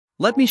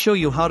Let me show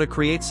you how to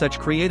create such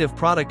creative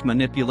product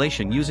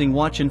manipulation using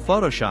Watch in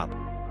Photoshop.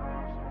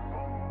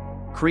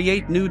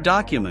 Create new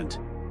document.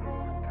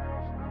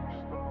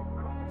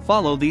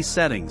 Follow these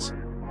settings.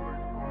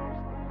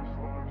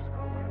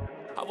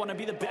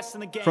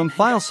 From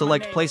File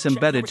select Place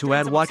Embedded to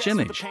add Watch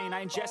image.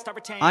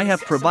 I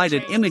have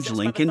provided image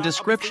link in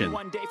description.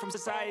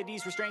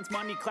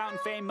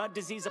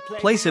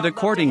 Place it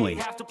accordingly.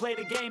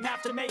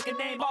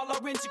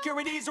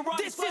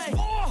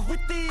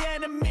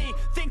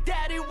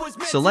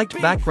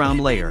 Select background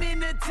layer.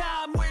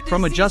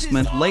 From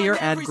adjustment layer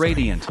add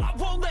gradient.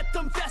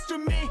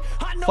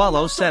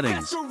 Follow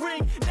settings.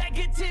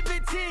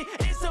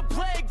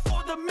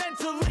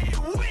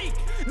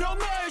 No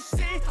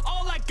mercy,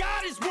 all I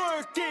got is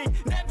working.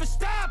 Never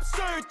stop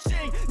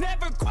searching,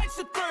 never quite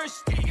so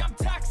thirsty. I'm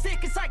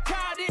toxic and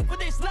psychotic, with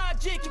this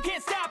logic, you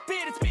can't stop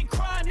it. It's been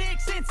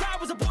chronic since I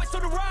was a boy, so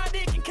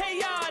neurotic and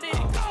chaotic.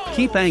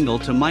 Keep angle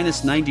to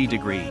 -90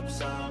 degree.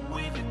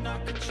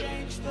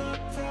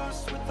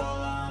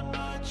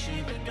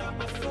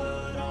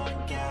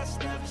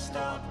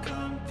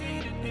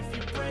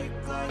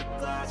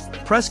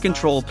 Press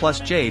Ctrl plus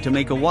J to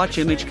make a watch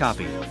image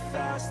copy.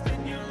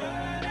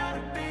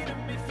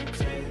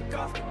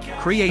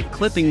 Create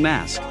clipping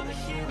mask.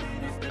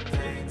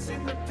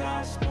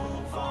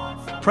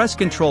 Press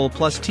Ctrl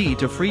plus T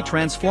to free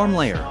transform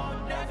layer.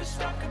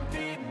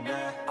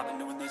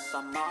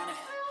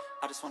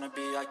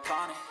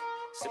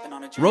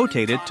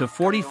 Rotate it to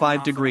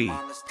 45 degree.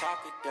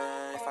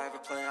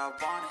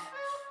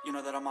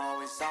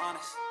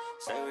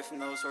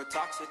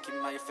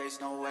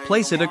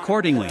 Place it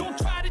accordingly. Don't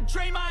try to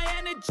drain my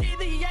energy,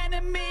 the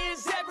enemy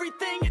is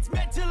everything. It's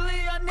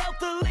mentally,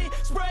 unhealthily,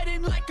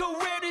 spreading like a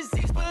rare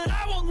disease, but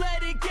I won't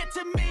let it get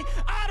to me.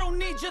 I don't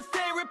need your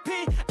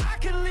therapy, I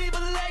can leave a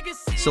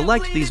legacy.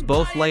 Select these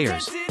both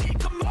layers.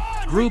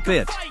 Group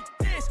it.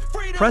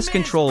 Press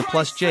Ctrl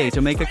plus J to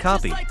make a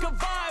copy.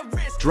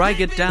 Drag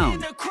it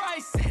down.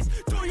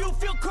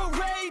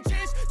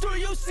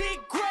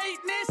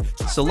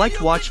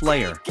 Select watch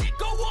layer.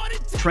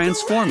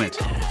 Transform it.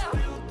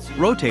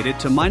 Rotate it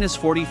to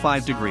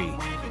 -45 degree.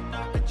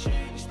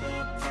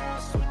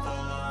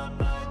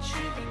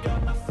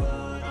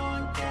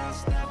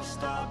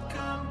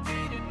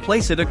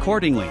 Place it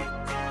accordingly.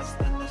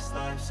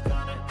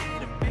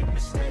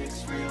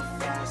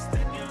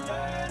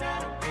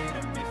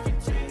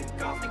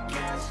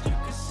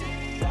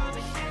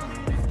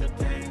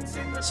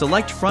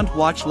 Select front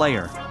watch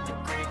layer.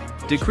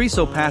 Decrease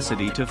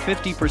opacity to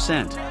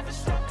 50%.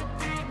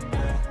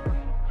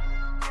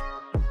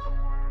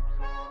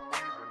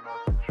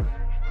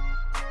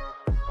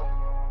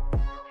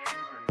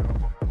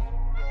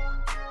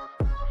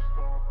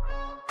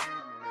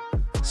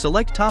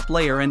 Select top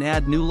layer and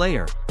add new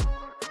layer.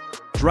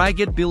 Drag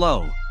it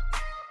below.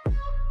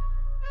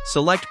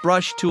 Select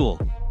brush tool.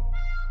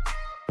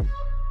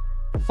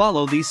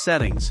 Follow these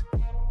settings.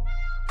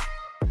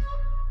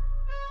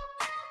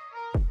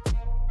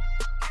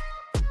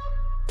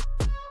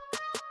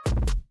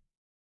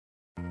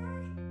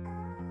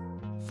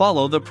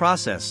 Follow the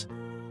process.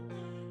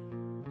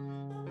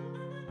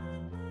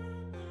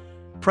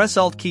 Press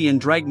Alt key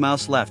and drag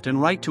mouse left and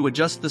right to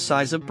adjust the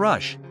size of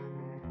brush.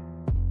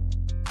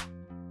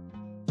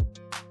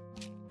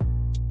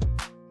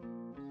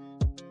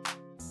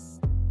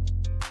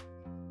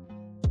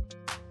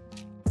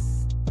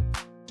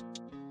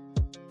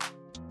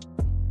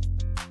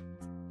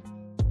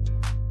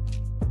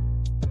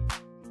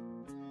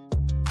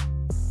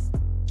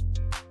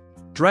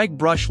 Drag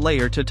brush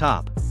layer to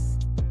top.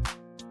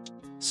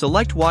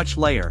 Select watch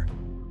layer.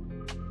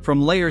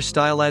 From layer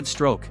style add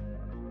stroke.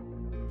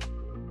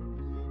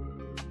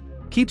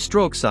 Keep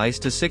stroke size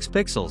to 6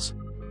 pixels.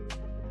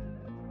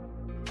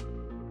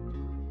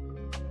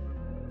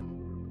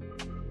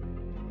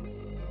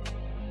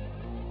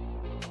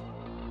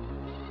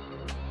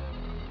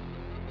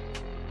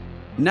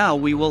 Now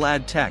we will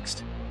add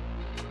text.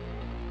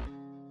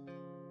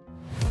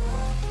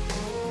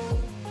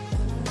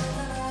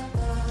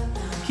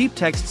 Keep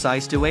text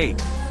size to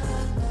 8.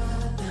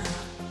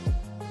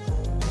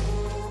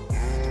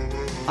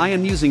 I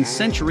am using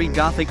Century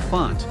Gothic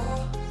font.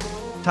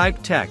 Type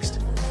text.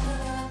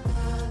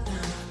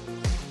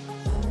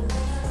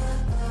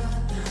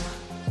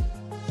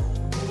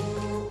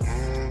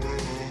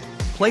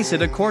 Place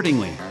it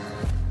accordingly.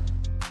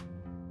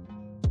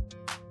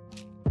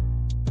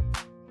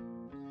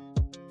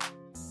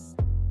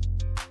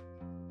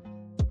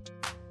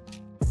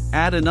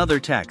 Add another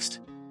text.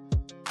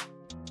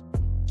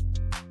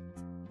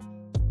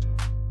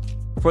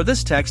 For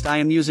this text I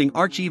am using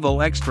Archivo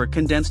Extra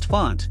Condensed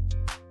Font.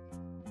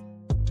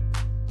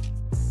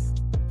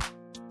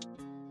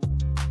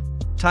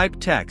 Type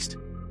text.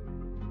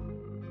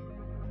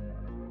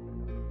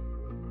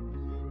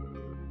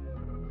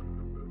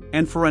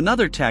 And for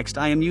another text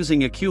I am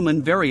using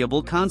Acumen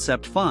Variable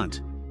Concept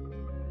Font.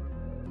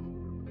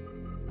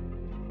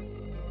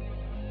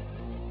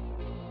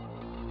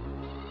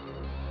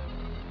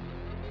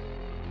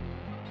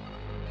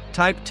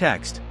 Type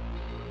text.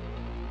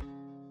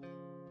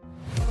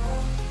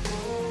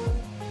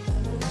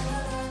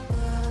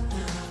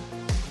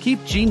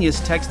 Keep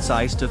Genius text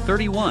size to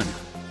 31.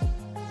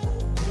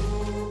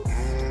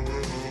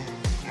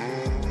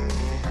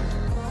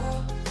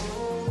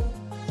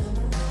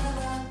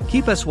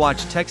 Keep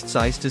swatch text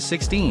size to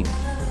 16.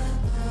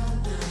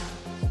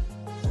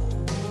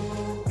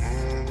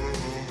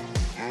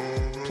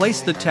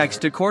 Place the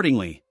text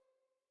accordingly.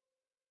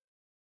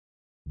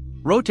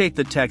 Rotate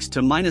the text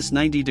to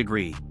 -90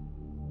 degree.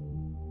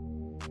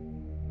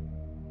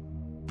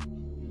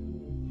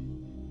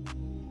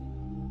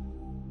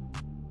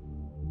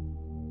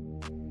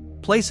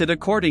 Place it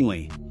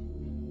accordingly.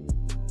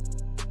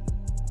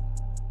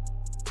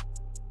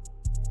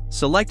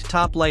 Select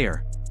top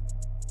layer.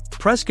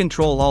 Press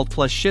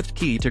Ctrl-Alt+Shift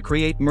key to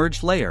create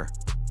merged layer.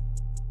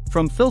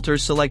 From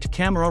filters select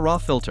Camera Raw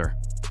filter.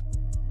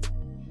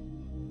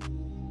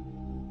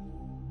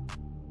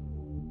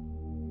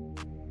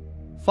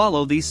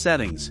 Follow these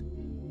settings.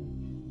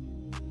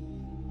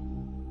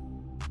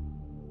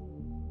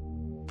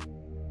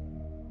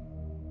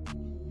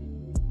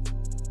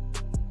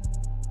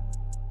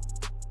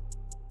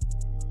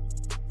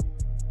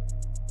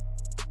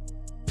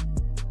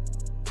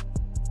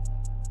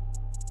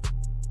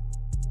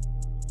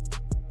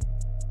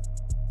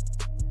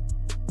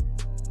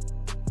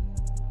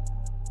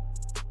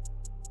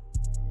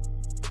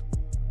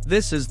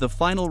 This is the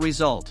final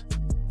result.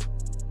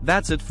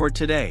 That's it for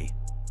today.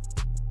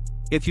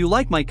 If you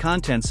like my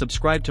content,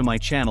 subscribe to my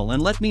channel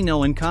and let me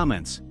know in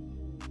comments.